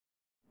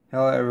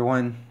Hello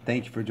everyone,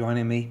 thank you for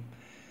joining me.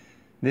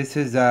 This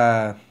is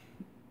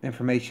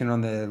information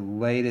on the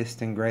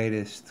latest and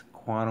greatest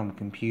quantum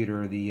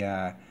computer,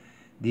 the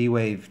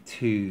D-Wave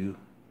 2.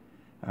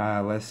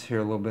 Let's hear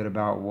a little bit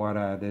about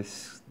what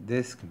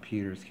this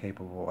computer is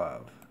capable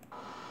of.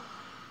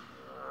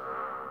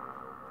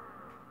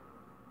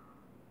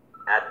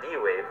 At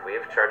D-Wave, we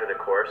have charted a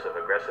course of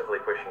aggressively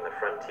pushing the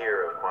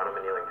frontier of quantum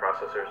annealing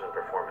processors and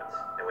performance,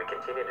 and we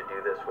continue to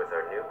do this with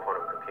our new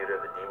quantum computer,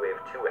 the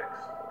D-Wave 2X,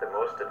 the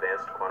most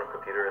advanced quantum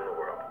computer in the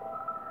world.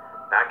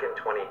 Back in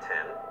 2010,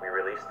 we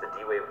released the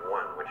D-Wave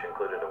 1, which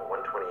included a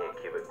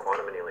 128-qubit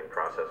quantum annealing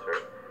processor,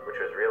 which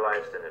was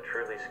realized in a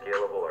truly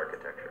scalable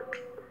architecture.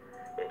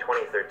 In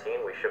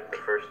 2013, we shipped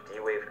the first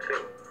D-Wave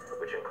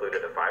 2, which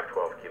included a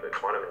 512-qubit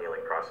quantum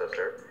annealing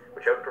processor,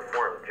 which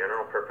outperformed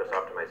general-purpose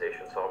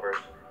optimization solvers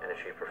and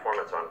achieved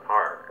performance on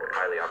par with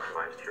highly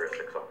optimized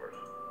heuristic solvers.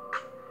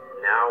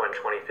 Now, in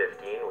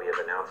 2015, we have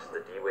announced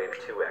the D-Wave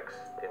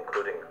 2X,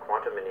 including a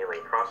quantum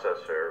annealing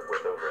processor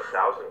with over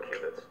 1,000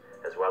 qubits,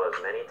 as well as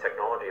many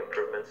technology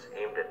improvements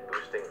aimed at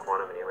boosting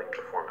quantum annealing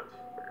performance.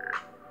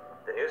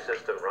 The new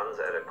system runs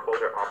at a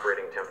colder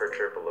operating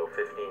temperature below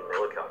 15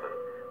 millikelvin,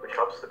 which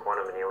helps the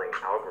quantum annealing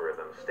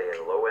algorithm stay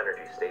in low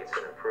energy states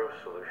and improve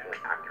solution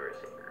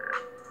accuracy.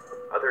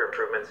 Other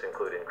improvements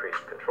include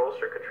increased control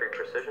circuitry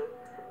precision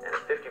and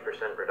a 50%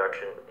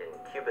 reduction in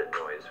qubit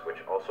noise, which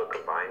also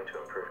combine to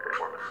improve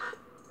performance.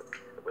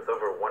 With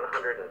over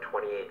 128,000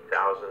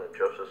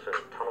 Josephson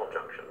tunnel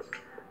junctions,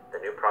 the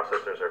new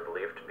processors are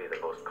believed to be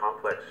the most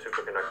complex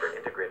superconductor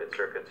integrated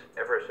circuits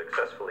ever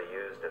successfully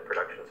used in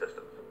production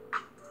systems.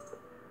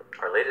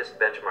 Our latest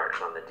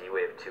benchmarks on the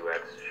D-Wave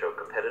 2X show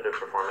competitive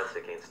performance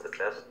against the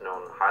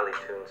best-known highly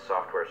tuned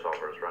software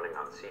solvers running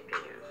on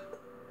CPUs.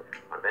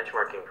 On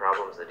benchmarking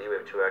problems, the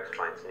D-Wave 2X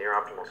finds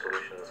near-optimal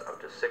solutions up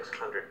to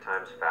 600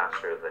 times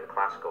faster than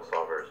classical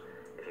solvers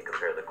if you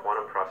compare the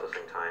quantum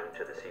processing time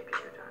to the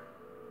CPU time.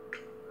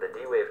 The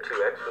D-Wave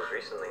 2X was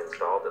recently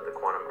installed at the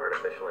Quantum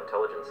Artificial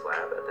Intelligence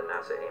Lab at the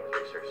NASA Ames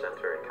Research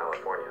Center in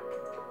California.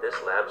 This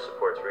lab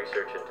supports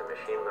research into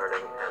machine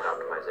learning and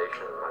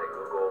optimization by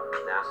Google,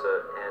 NASA,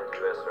 and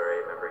USRA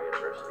member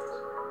universities.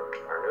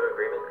 Our new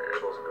agreement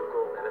enables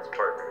Google and its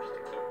partners to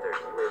keep their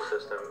D-Wave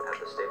system at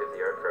the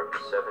state-of-the-art for up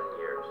to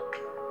 7 years,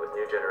 with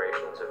new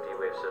generations of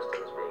D-Wave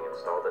systems being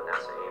installed at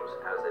NASA Ames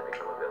as they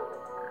become available.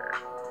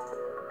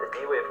 The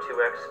D-Wave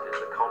 2X is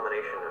the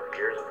culmination of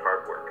years of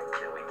hard work,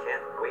 and we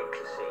can't wait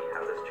to see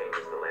how this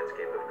changes the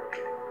landscape of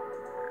computing.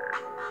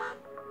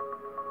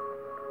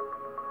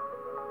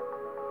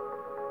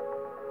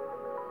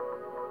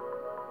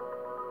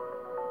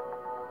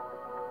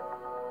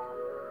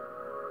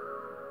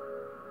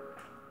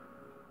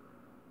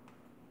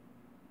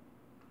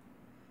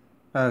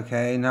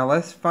 Okay, now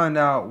let's find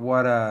out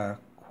what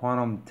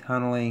quantum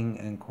tunneling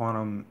and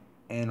quantum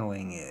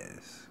annealing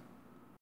is.